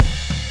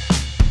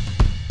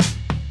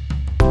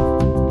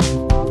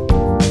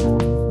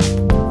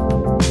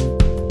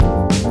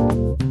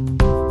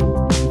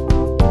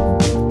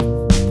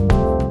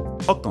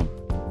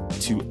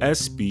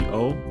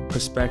SBO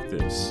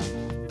Perspectives,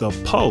 the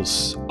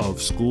pulse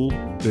of school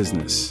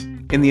business.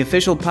 In the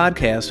official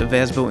podcast of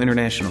ASBO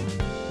International.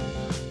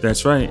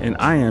 That's right, and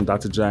I am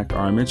Dr. Jack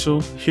R.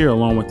 Mitchell, here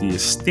along with the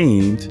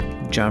esteemed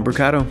John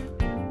Bricado.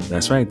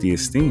 That's right, the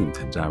esteemed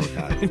John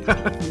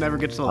Bricado. Never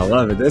gets old. I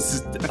love it. This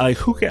is like,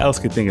 who else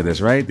could think of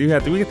this, right? We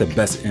get the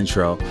best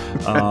intro.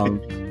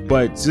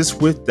 But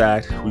just with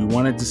that, we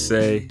wanted to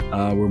say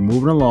we're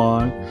moving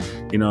along.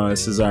 You know,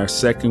 this is our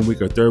second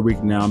week or third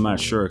week now. I'm not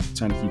sure. I'm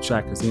trying to keep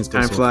track because things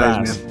go so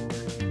fast. Man.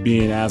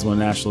 Being Asthma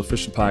National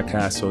Official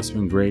Podcast, so it's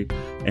been great.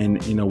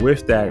 And, you know,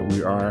 with that,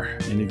 we are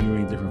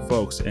interviewing different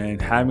folks. And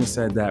having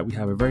said that, we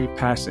have a very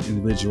passionate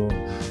individual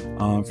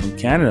from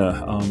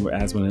Canada with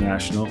Asthma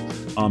National.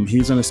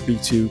 He's going to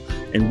speak to,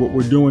 and what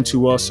we're doing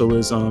too also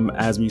is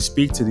as we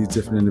speak to these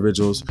different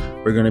individuals,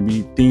 we're going to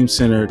be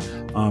theme-centered.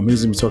 He's going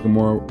to be talking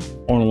more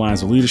on the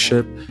lines of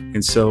leadership.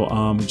 And so,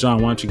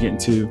 John, why don't you get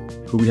into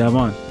who we have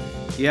on?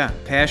 Yeah,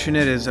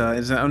 passionate is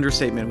an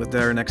understatement with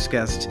our next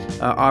guest.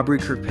 Aubrey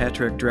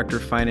Kirkpatrick, Director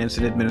of Finance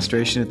and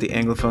Administration at the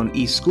Anglophone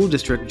East School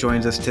District,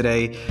 joins us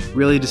today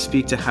really to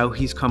speak to how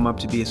he's come up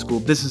to be a school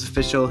business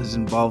official, his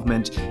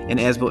involvement in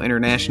ASBO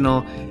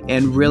International,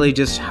 and really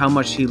just how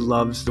much he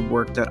loves the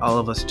work that all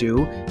of us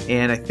do.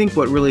 And I think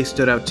what really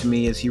stood out to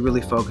me is he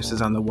really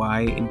focuses on the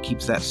why and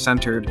keeps that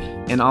centered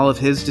in all of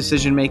his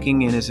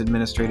decision-making and his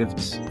administrative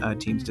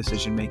team's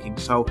decision-making.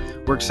 So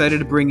we're excited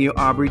to bring you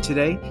Aubrey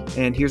today,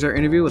 and here's our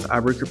interview with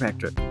Aubrey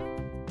Kirkpatrick.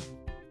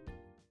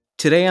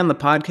 Today on the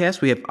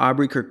podcast, we have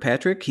Aubrey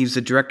Kirkpatrick. He's the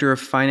Director of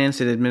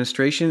Finance and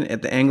Administration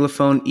at the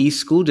Anglophone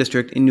East School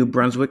District in New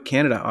Brunswick,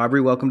 Canada.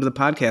 Aubrey, welcome to the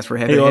podcast. We're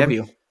happy to have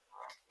you.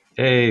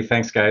 Hey,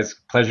 thanks, guys.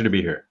 Pleasure to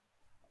be here.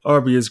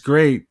 Aubrey, it's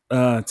great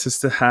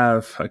just to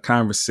have a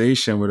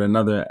conversation with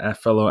another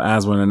fellow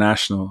Asthma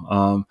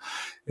International.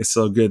 It's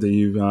so good that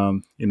you've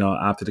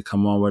opted to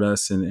come on with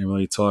us and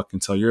really talk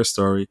and tell your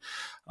story.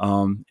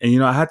 And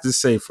I have to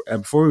say,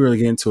 before we really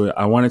get into it,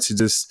 I wanted to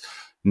just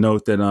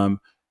note that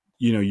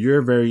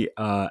you're very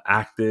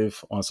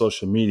active on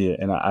social media,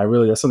 and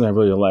that's something I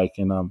really like.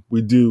 And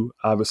we do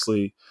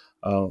obviously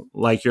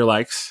like your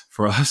likes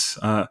for us.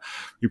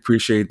 We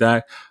appreciate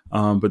that.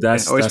 But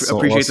that's always so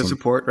appreciate awesome. The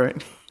support,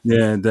 right?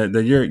 Yeah,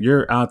 that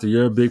you're out there.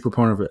 You're a big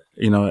proponent of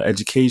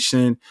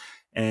education,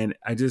 and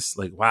I just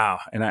like wow.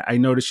 And I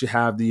noticed you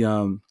have the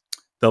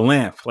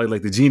lamp,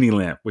 like the genie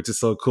lamp, which is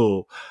so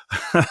cool.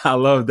 I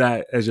love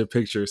that as your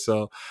picture.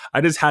 So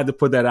I just had to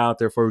put that out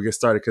there before we get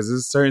started because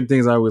there's certain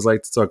things I always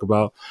like to talk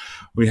about.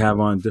 We have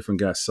on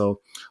different guests.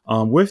 So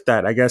with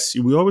that, I guess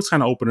we always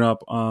kind of open it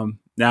up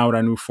now with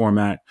our new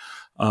format,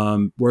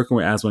 working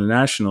with Asthma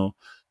International,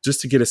 just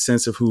to get a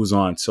sense of who's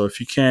on. So if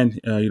you can,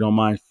 you don't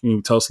mind,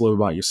 tell us a little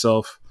about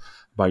yourself,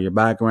 about your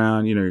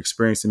background, your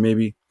experience, and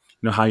maybe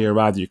how you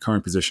arrived at your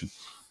current position.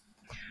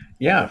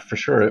 Yeah, for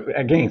sure.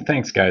 Again,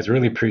 thanks, guys.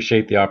 Really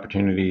appreciate the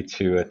opportunity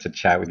to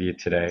chat with you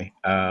today.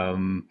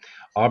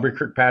 Aubrey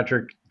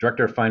Kirkpatrick,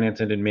 Director of Finance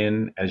and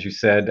Admin, as you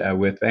said,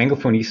 with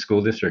Anglophone East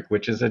School District,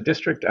 which is a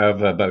district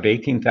of about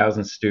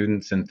 18,000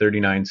 students and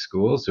 39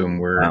 schools. And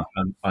we're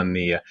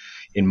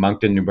in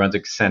Moncton, New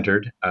Brunswick,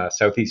 centered,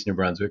 southeast New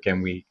Brunswick.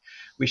 And we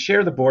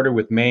share the border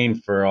with Maine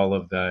for all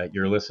of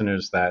your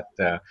listeners that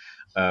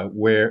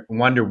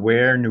wonder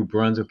where New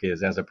Brunswick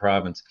is as a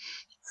province.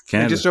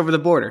 Just over the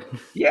border.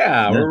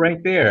 Yeah, we're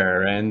right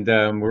there, and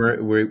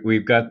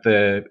we've got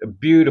the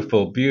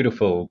beautiful,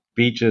 beautiful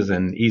beaches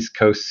and East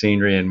Coast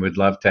scenery, and would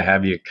love to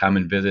have you come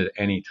and visit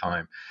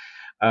anytime.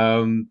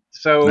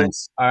 So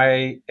nice.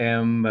 I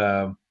am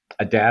a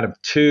dad of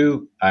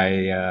two.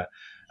 I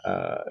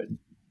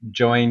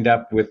joined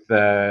up with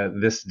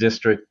this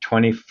district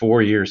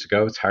 24 years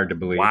ago. It's hard to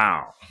believe.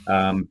 Wow.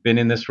 Been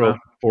in this role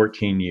for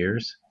 14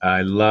 years.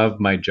 I love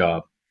my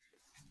job,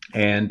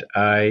 and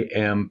I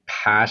am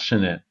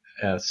passionate.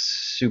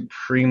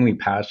 Supremely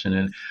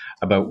passionate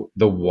about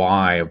the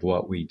why of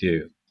what we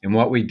do. And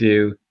what we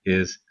do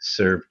is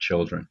serve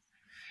children.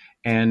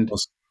 And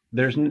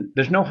there's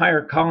no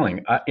higher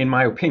calling, in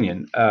my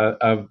opinion,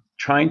 of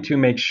trying to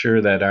make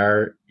sure that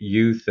our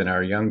youth and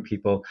our young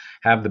people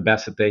have the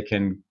best that they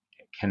can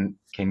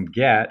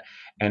get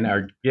and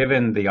are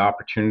given the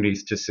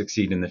opportunities to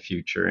succeed in the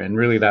future. And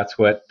really that's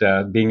what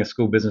being a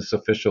school business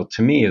official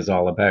to me is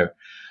all about,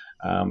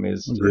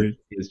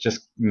 is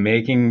just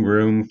making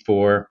room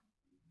for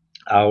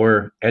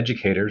our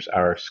educators,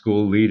 our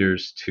school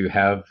leaders, to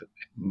have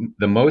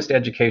the most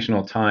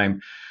educational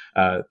time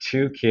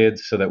to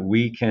kids so that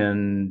we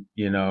can,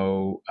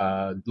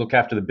 look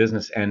after the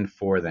business end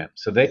for them.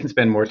 So they can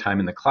spend more time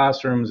in the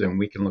classrooms and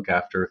we can look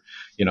after,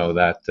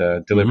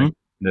 delivering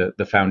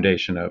the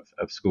foundation of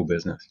school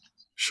business.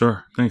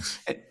 Sure. Thanks.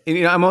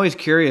 I'm always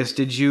curious,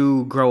 did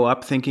you grow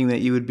up thinking that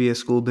you would be a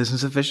school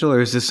business official,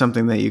 or is this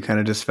something that you kind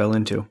of just fell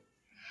into?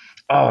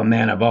 Oh,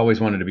 man, I've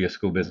always wanted to be a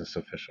school business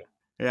official.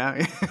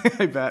 Yeah,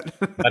 I bet.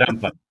 But I'm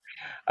fun.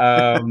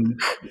 I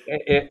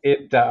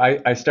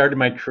started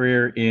my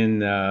career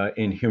in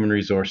human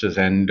resources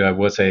and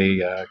was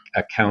a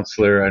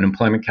counselor, an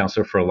employment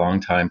counselor for a long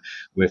time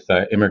with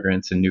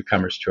immigrants and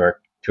newcomers to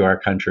to our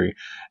country,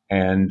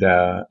 and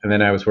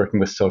then I was working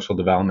with social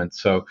development.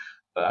 So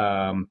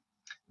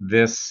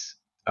this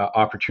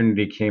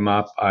opportunity came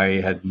up.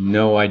 I had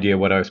no idea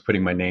what I was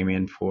putting my name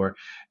in for,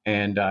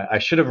 and I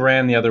should have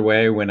ran the other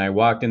way. When I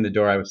walked in the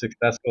door, I was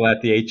successful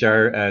at the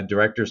HR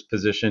director's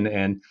position,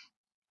 and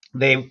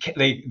they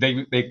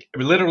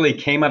literally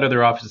came out of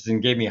their offices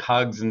and gave me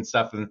hugs and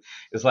stuff, and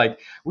it's like,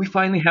 we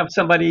finally have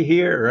somebody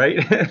here,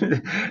 right?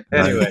 Right.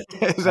 Anyway,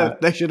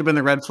 That should have been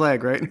the red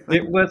flag, right?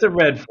 it was a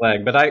red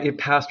flag, but it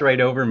passed right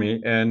over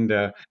me, and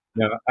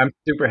I'm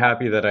super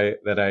happy that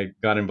I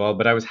got involved.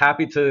 But I was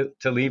happy to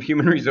leave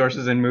human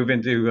resources and move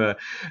into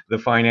the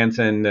finance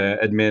and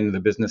admin, the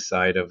business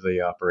side of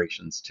the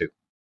operations too.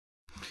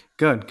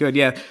 Good, good.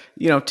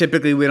 Yeah.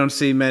 Typically we don't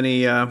see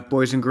many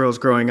boys and girls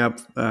growing up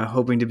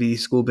hoping to be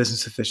school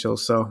business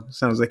officials. So it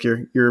sounds like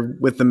you're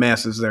with the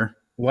masses there.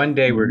 One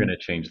day we're going to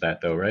change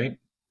that, though, right?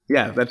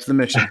 Yeah, that's the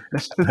mission.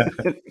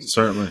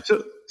 Certainly.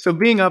 So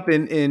being up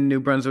in New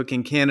Brunswick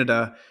in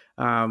Canada,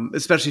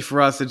 especially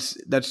for us,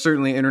 that's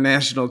certainly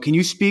international. Can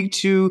you speak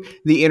to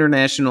the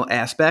international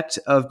aspect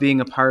of being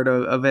a part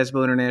of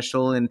ASBO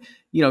International, and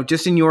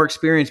just in your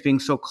experience being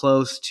so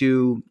close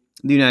to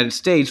the United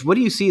States, what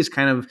do you see as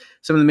kind of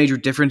some of the major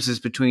differences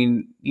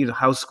between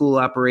how school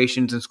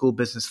operations and school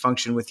business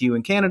function with you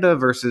in Canada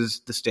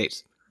versus the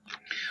States?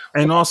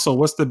 And also,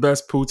 what's the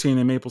best poutine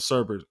and maple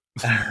syrup?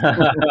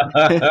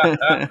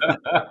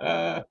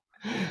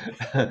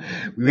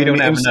 we don't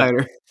have enough.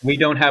 Insider. We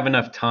don't have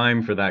enough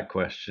time for that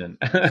question.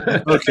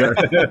 Okay.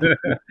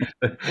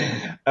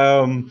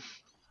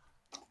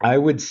 I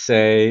would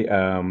say,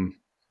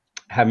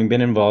 having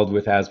been involved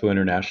with ASBO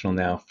International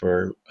now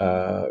for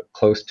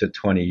close to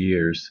 20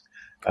 years,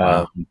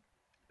 Wow.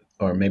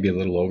 or maybe a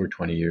little over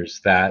 20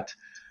 years, that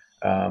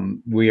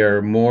we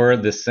are more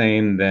the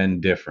same than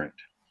different.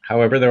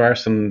 However, there are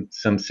some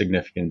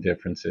significant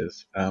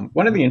differences.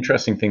 One of the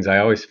interesting things I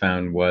always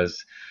found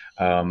was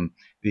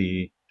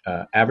the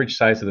average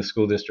size of the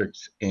school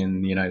districts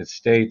in the United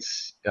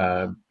States,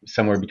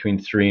 somewhere between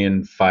 3,000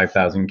 and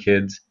 5,000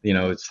 kids.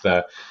 It's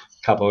the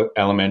couple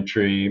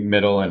elementary,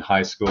 middle, and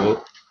high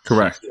school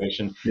Correct.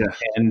 situation. Yeah.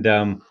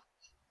 And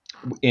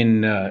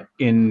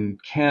in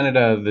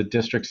Canada, the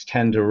districts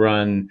tend to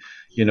run,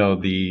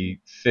 the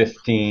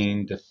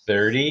 15 to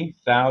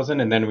 30,000,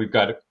 and then we've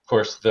got, of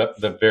course,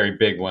 the very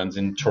big ones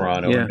in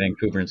Toronto and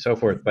Vancouver and so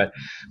forth. But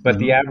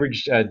the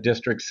average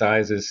district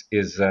size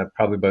is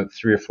probably about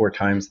 3 or 4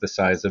 times the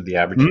size of the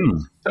average.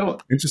 So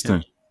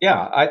Interesting.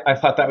 yeah, I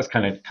thought that was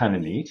kind of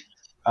neat.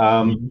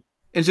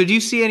 And so do you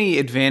see any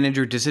advantage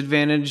or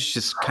disadvantage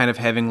just kind of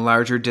having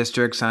larger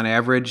districts on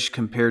average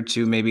compared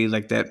to maybe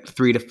like that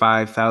 3,000 to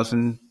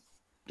 5,000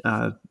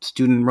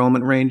 student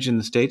enrollment range in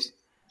the States?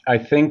 I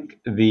think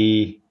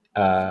the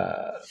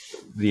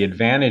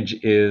advantage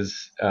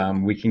is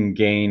we can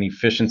gain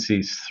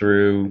efficiencies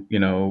through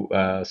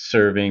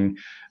serving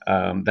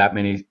that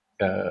many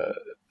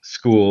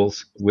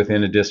schools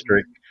within a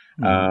district,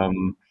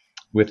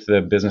 with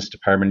the business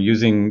department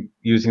using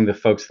the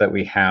folks that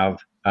we have.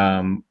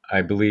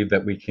 I believe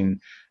that we can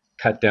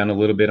cut down a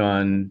little bit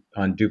on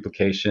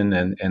duplication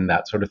and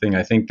that sort of thing.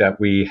 I think that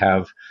we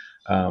have.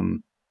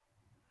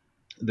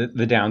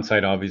 The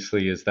downside,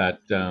 obviously, is that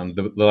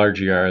the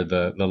larger you are,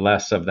 the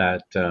less of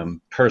that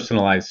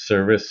personalized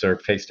service or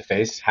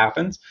face-to-face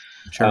happens.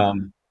 Sure.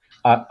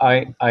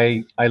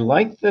 I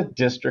like the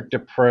district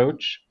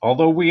approach,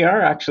 although we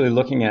are actually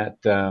looking at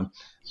the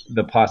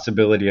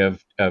possibility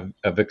of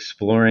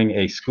exploring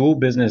a school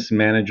business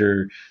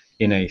manager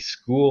in a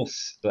school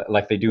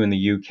like they do in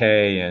the UK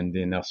and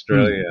in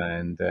Australia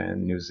and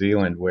New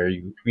Zealand, where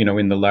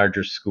in the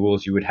larger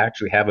schools you would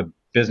actually have a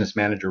business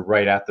manager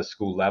right at the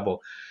school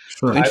level.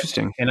 Sure.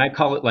 Interesting. And I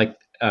call it like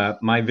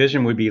my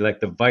vision would be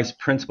like the vice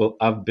principal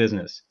of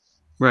business.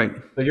 Right.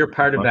 So you're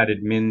part of that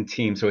admin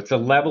team. So it's a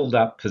leveled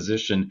up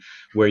position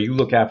where you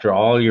look after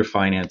all your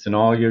finance and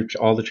all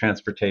the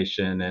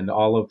transportation and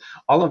all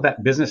of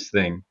that business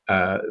thing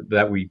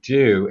that we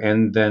do.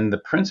 And then the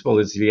principal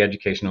is the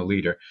educational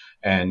leader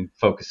and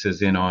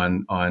focuses in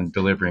on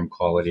delivering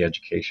quality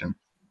education.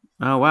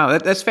 Oh, wow.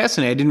 That's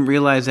fascinating. I didn't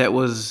realize that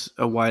was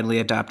a widely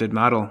adopted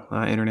model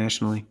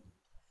internationally.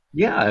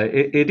 Yeah,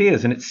 it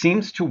is, and it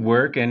seems to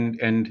work.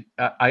 And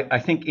I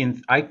think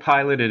I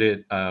piloted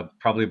it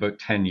probably about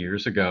 10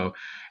 years ago,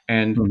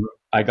 and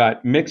I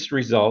got mixed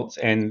results.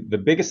 And the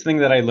biggest thing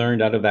that I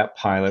learned out of that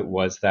pilot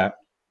was that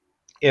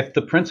if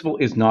the principal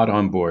is not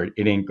on board,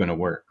 it ain't going to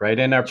work, right?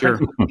 And our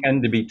principals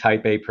tend to be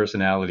type A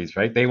personalities,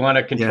 right? They want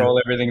to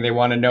control everything, they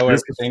want to know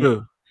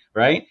everything,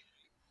 right?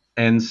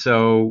 And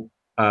so.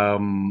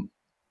 And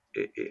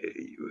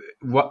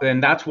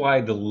that's why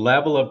the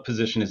level of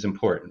position is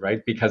important, right?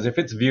 Because if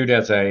it's viewed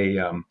as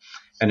an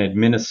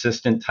admin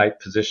assistant type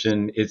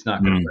position, it's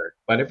not going to work.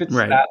 But if it's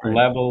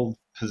level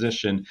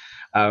position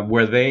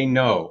where they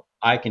know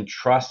I can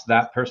trust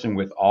that person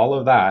with all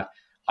of that,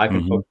 I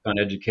can focus on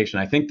education.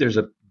 I think there's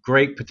a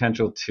great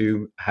potential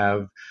to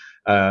have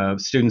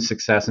student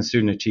success and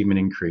student achievement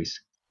increase.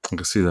 I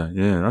can see that.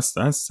 Yeah,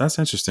 that's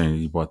interesting.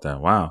 You brought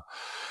that. Wow,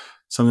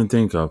 something to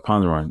think of,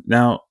 ponder on.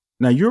 Now,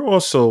 Now you're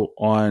also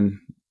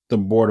on the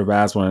board of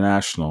Asthma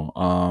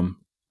International.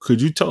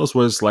 Could you tell us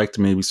what it's like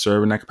to maybe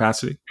serve in that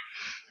capacity?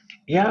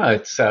 Yeah,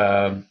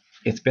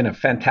 it's been a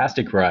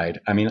fantastic ride.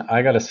 I mean,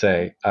 I got to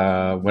say,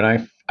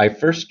 when I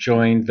first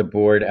joined the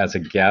board as a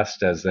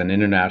guest, as an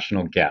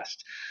international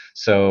guest.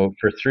 So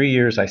for 3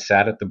 years, I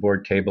sat at the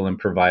board table and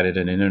provided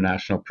an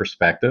international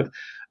perspective.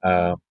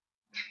 Uh,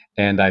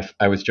 and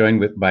I was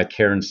joined by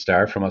Karen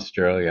Starr from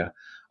Australia,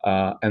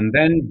 and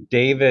then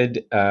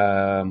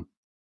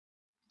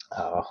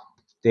uh,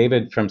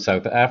 David from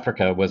South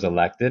Africa was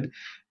elected,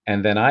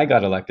 and then I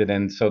got elected,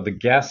 and so the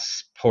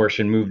guests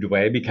portion moved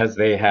away because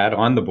they had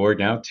on the board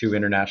now two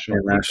international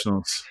people.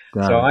 Internationals. So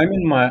Got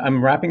it.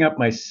 I'm wrapping up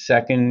my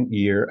second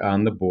year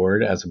on the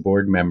board as a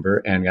board member,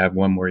 and I have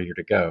one more year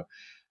to go.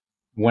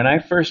 When I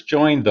first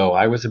joined, though,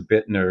 I was a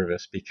bit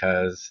nervous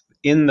because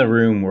in the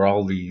room were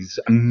all these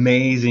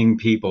amazing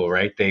people,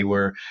 right? They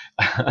were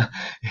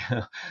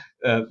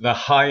the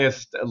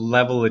highest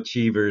level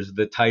achievers,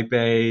 the type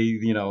A,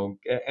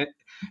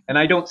 and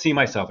I don't see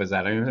myself as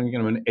that. I'm,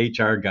 an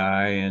HR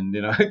guy, and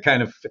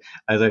kind of,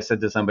 as I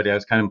said to somebody, I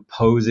was kind of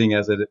posing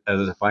as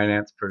a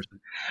finance person.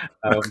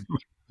 Um,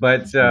 but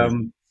That's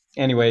amazing.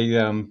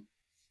 anyway,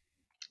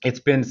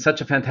 it's been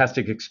such a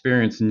fantastic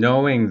experience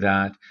knowing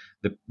that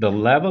the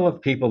level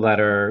of people that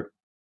are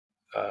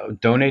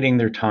donating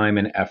their time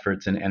and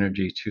efforts and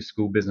energy to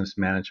school business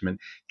management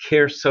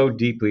care so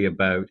deeply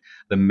about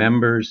the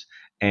members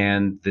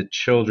and the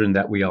children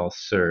that we all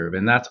serve.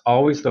 And that's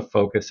always the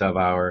focus of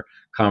our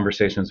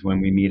conversations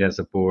when we meet as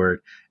a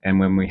board and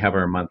when we have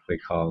our monthly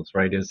calls,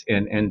 right?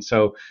 And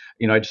so,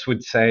 I just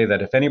would say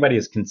that if anybody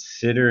is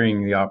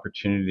considering the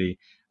opportunity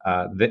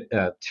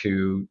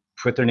to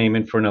put their name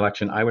in for an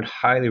election, I would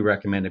highly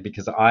recommend it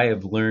because I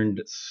have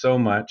learned so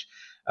much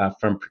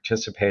from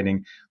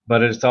participating,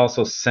 but it's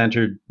also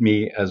centered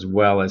me as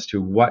well as to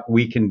what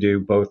we can do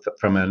both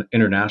from an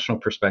international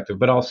perspective,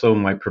 but also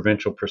my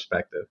provincial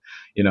perspective,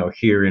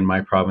 here in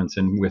my province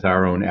and with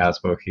our own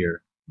ASBO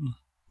here.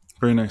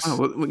 Very Oh, nice.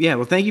 yeah.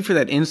 Well, thank you for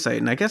that insight.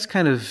 And I guess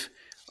kind of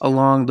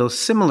along those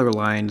similar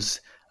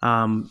lines,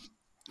 we're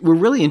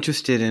really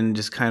interested in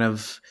just kind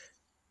of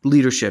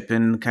leadership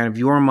and kind of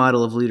your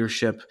model of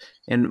leadership.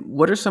 And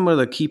what are some of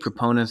the key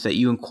proponents that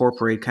you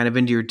incorporate kind of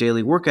into your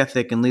daily work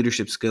ethic and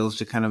leadership skills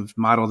to kind of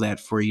model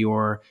that for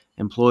your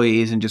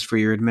employees and just for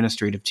your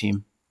administrative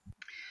team?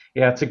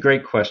 Yeah, it's a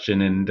great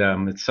question, and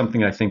it's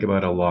something I think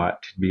about a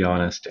lot, to be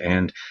honest.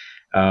 And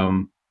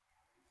um,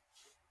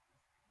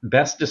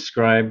 best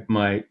describe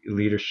my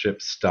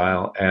leadership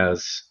style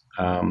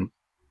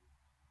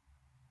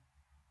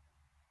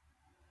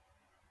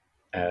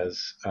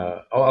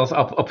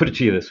I'll put it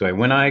to you this way.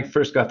 When I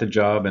first got the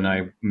job and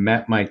I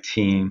met my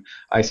team,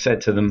 I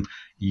said to them,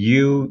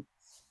 "You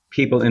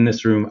people in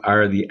this room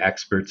are the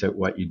experts at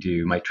what you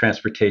do. My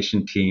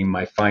transportation team,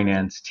 my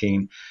finance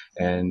team,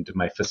 and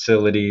my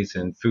facilities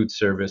and food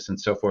service and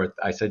so forth."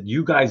 I said,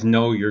 "You guys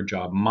know your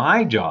job.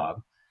 My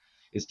job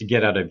is to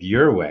get out of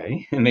your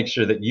way and make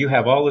sure that you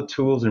have all the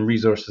tools and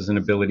resources and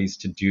abilities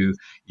to do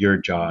your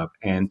job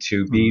and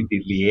to be Mhm.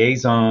 the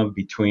liaison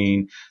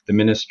between the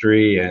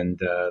ministry and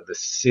the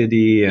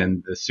city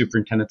and the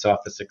superintendent's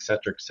office, et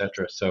cetera, et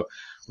cetera." So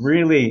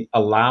really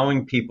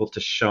allowing people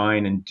to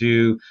shine and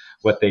do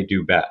what they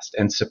do best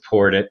and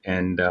support it.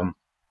 And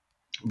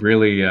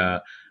really,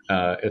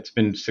 it's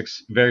been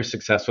very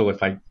successful.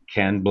 If I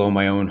can blow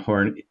my own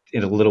horn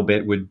in a little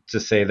bit, would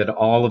to say that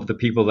all of the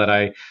people that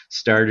I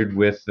started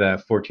with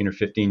 14 or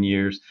 15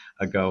 years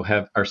ago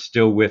are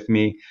still with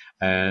me,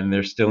 and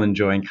they're still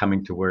enjoying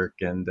coming to work,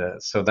 and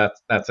so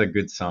that's a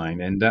good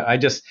sign. And I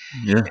just,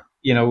 Yeah.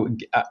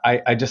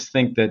 I just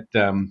think that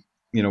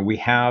we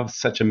have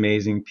such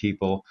amazing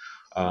people,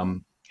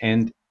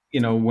 and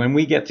when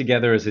we get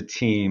together as a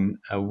team,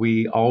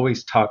 we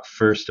always talk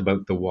first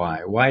about the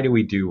why. Why do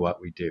we do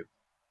what we do?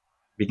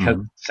 Because it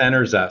Mhm.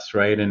 centers us,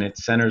 right? And it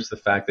centers the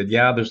fact that,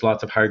 yeah, there's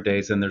lots of hard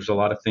days and there's a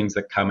lot of things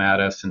that come at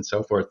us and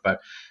so forth,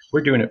 but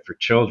we're doing it for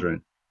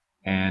children.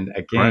 And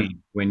Correct.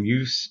 again, when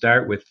you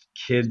start with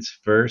kids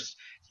first,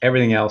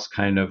 everything else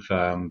kind of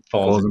falls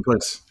Falls into in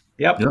place. place.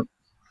 Yep. Yep.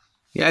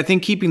 Yeah, I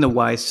think keeping the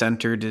why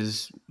centered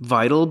is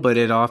vital, but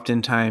it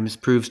oftentimes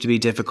proves to be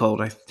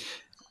difficult.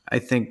 I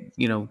think,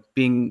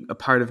 being a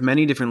part of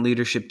many different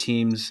leadership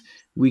teams,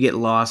 we get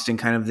lost in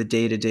kind of the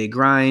day to day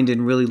grind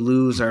and really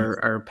lose Mhm.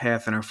 our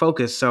path and our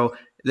focus. So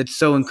that's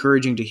so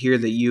encouraging to hear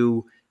that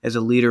you, as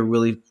a leader,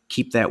 really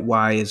keep that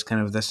why as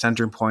kind of the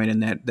center point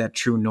and that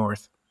true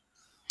north.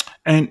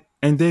 And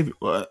Dave,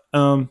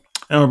 Albert,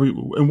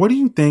 and what do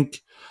you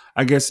think?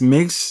 I guess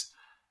makes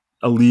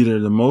a leader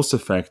the most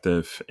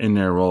effective in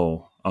their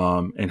role,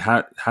 and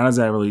how does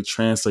that really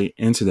translate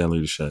into their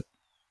leadership?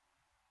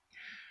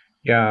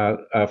 Yeah.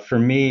 For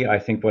me, I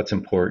think what's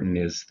important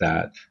is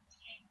that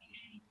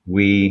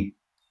we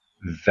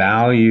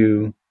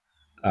value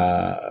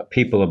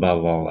people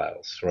above all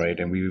else, right?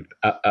 And we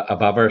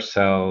above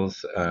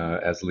ourselves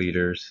as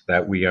leaders,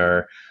 that we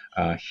are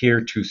here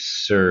to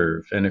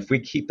serve. And if we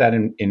keep that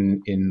in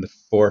the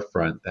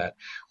forefront, that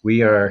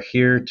we are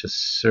here to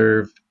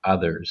serve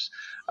others,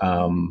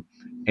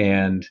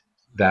 and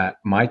that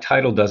my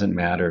title doesn't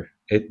matter.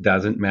 It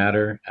doesn't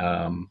matter.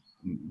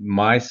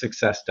 My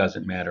success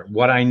doesn't matter.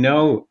 What I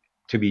know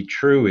to be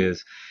true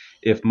is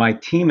if my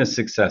team is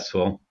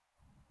successful,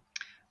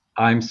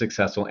 I'm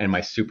successful and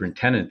my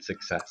superintendent's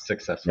successful.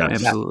 Yes. And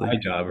that's Absolutely. my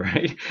job,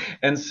 right?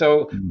 And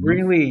so Mhm.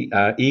 really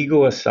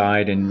ego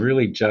aside and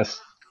really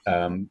just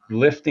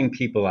lifting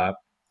people up,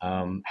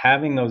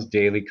 having those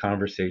daily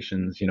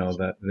conversations,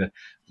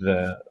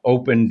 the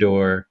open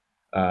door,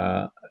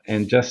 uh,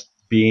 and just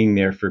being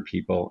there for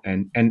people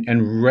and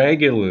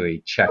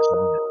regularly checking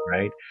in,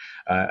 right?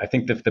 I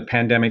think that if the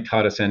pandemic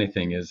taught us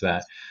anything is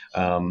that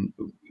um,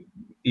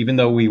 even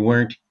though we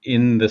weren't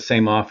in the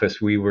same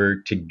office, we were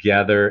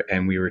together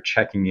and we were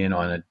checking in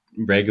on a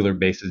regular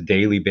basis,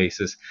 daily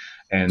basis,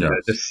 and Yes,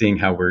 just seeing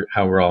how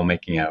we're all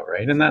making out,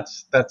 right? And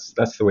that's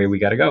the way we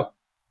got to go.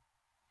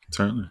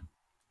 certainly.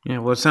 Yeah,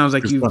 well, it sounds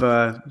like Good you've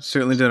stuff.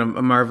 certainly done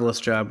a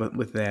marvelous job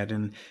with that.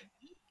 And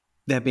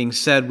that being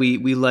said,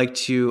 we like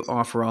to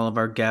offer all of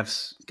our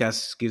guests,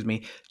 excuse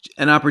me,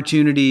 an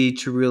opportunity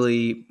to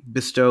really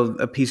bestow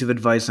a piece of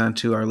advice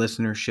onto our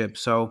listenership.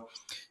 So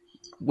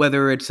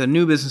whether it's a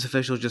new business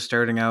official just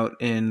starting out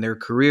in their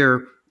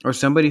career or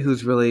somebody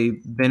who's really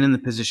been in the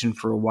position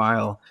for a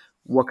while,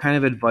 what kind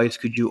of advice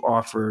could you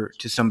offer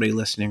to somebody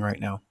listening right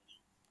now?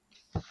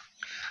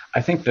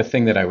 I think the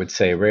thing that I would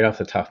say right off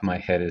the top of my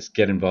head is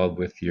get involved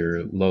with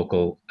your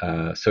local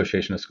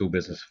association of school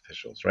business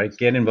officials, right?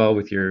 Get involved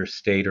with your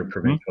state or Mhm.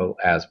 provincial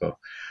ASBO.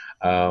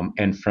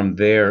 And from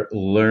there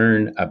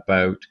learn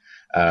about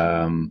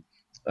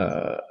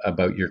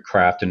your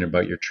craft and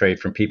about your trade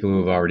from people who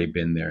have already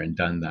been there and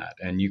done that.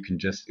 And you can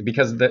just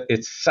because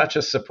it's such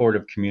a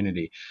supportive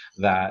community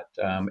that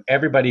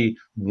everybody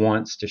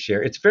wants to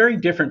share. It's very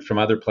different from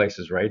other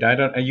places, right? I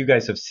don't. You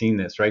guys have seen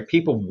this, right?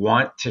 People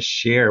want to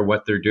share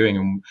what they're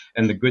doing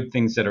and the good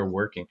things that are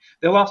working.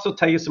 They'll also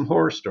tell you some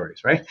horror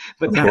stories, right?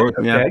 But Of Yeah, course,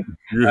 that's yeah, okay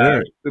you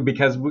hear it.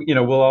 because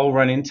we'll all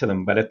run into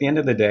them. But at the end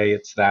of the day,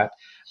 it's that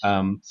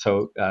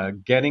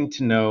getting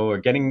to know or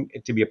getting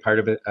to be a part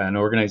of an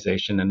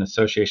organization, an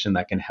association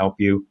that can help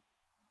you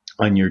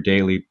on your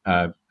daily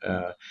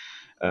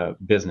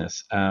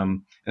business.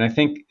 And I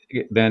think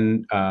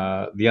then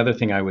the other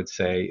thing I would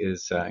say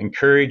is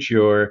encourage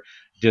your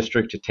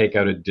district to take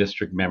out a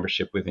district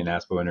membership within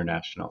ASBO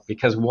International.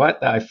 Because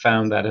what I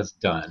found that has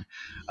done,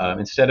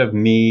 instead of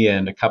me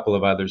and a couple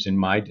of others in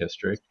my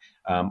district,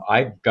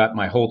 I've got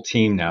my whole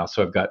team now.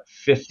 So I've got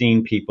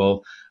 15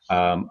 people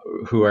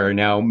who are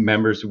now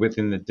members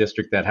within the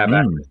district that have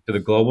access Mm, to the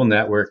global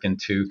network and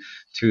to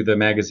the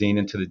magazine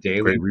and to the great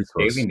daily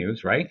resource.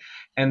 news, right?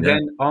 And Yeah.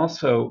 then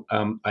also,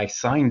 I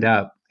signed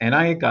up, and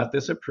I got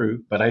this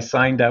approved, but I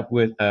signed up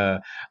with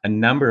a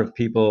number of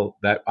people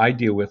that I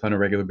deal with on a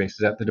regular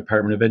basis at the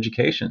Department of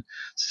Education.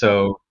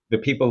 So the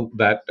people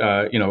that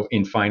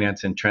in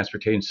finance and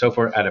transportation, and so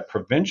forth, at a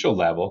provincial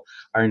level,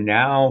 are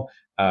now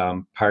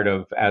part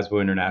of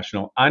ASBO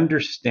International,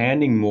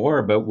 understanding more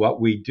about what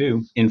we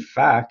do. In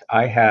fact,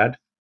 I had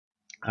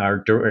our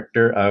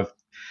director of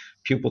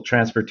pupil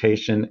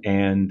transportation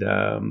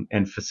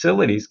and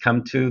facilities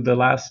come to the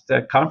last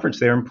conference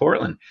there in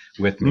Portland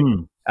with me.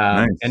 Mm,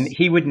 And nice.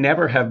 he would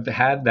never have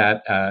had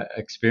that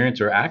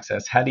experience or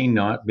access had he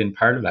not been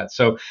part of that.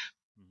 So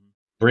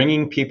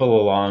bringing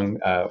people along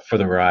for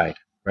the ride,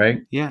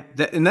 right? yeah.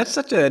 And that's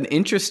such an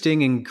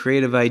interesting and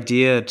creative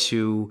idea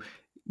to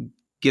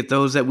get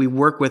those that we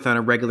work with on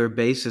a regular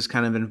basis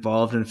kind of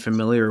involved and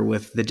familiar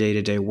with the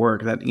day-to-day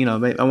work. That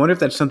I wonder if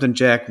that's something,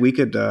 Jack, we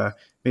could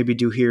maybe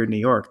do here in New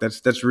York.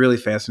 That's really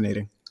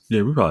fascinating.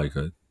 Yeah, we probably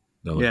could.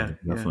 Yeah, yeah.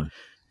 Definitely.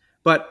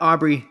 But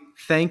Aubrey,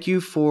 thank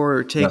you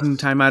for taking Yes.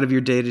 time out of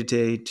your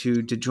day-to-day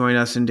to join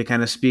us and to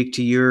kind of speak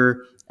to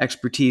your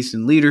expertise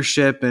in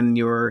leadership and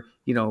your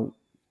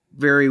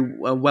very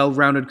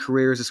well-rounded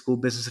career as a school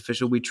business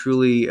official. We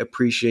truly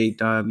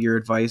appreciate your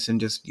advice and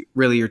just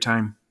really your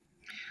time.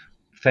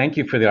 Thank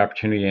you for the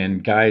opportunity.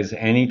 And guys,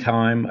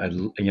 anytime,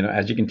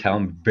 as you can tell,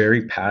 I'm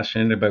very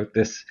passionate about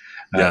this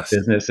Yes.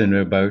 business and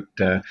about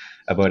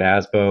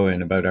ASBO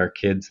and about our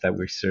kids that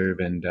we serve,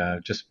 and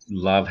just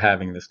love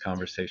having this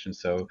conversation.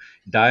 So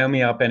dial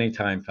me up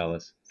anytime,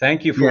 fellas.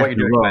 Thank you for Yeah. what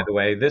you're We doing, by will. the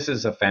way. This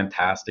is a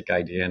fantastic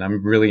idea, and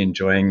I'm really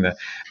enjoying the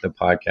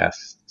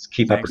podcast.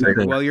 Keep up the Thanks. great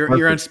Okay. work. Well, you're on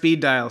Perfect.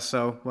 speed dial,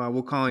 so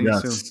we'll call you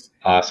soon. Yes.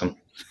 Awesome.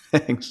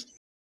 Thanks.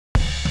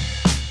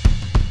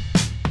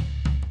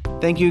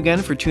 Thank you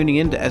again for tuning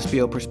in to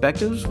SBO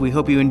Perspectives. We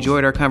hope you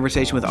enjoyed our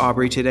conversation with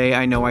Aubrey today.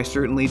 I know I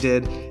certainly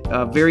did.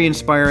 Very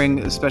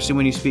inspiring, especially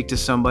when you speak to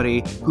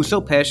somebody who's so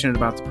passionate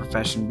about the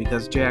profession.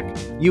 Because, Jack,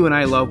 you and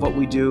I love what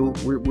we do.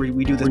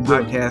 We do this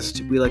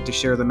podcast. We like to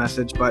share the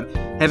message. But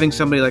having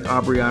somebody like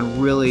Aubrey on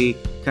really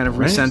kind of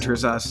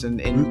recenters us and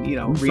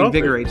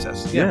reinvigorates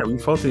us. Yeah, we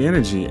felt the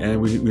energy,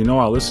 and we know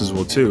our listeners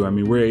will too. I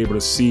mean, we're able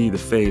to see the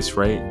face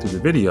right through the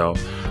video,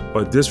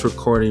 but this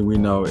recording we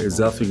know is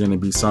definitely going to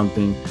be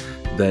something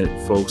that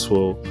folks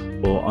will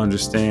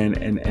understand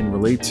and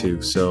relate to.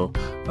 So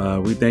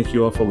we thank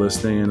you all for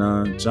listening.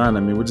 And John, I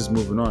mean, we're just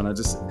moving on. It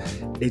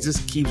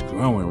just keeps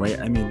growing, right?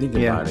 I mean, think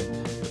about it.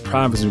 The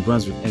province of New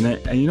Brunswick.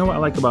 And you know what I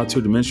like about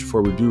 2 Dimensions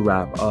before we do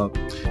wrap up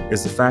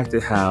is the fact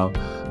that how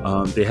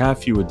they have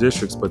fewer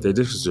districts, but their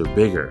districts are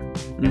bigger,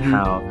 and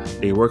how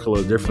they work a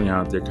little differently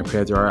out there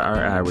compared to our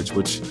average,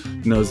 which,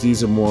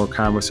 these are more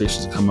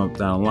conversations that come up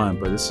down the line.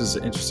 But this is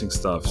interesting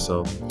stuff.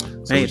 So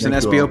hey, it's an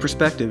SBO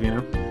perspective,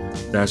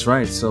 That's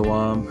right. So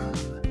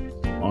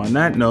on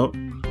that note,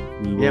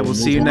 we'll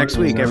see you next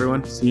week,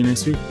 everyone. See you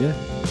next week. Yeah.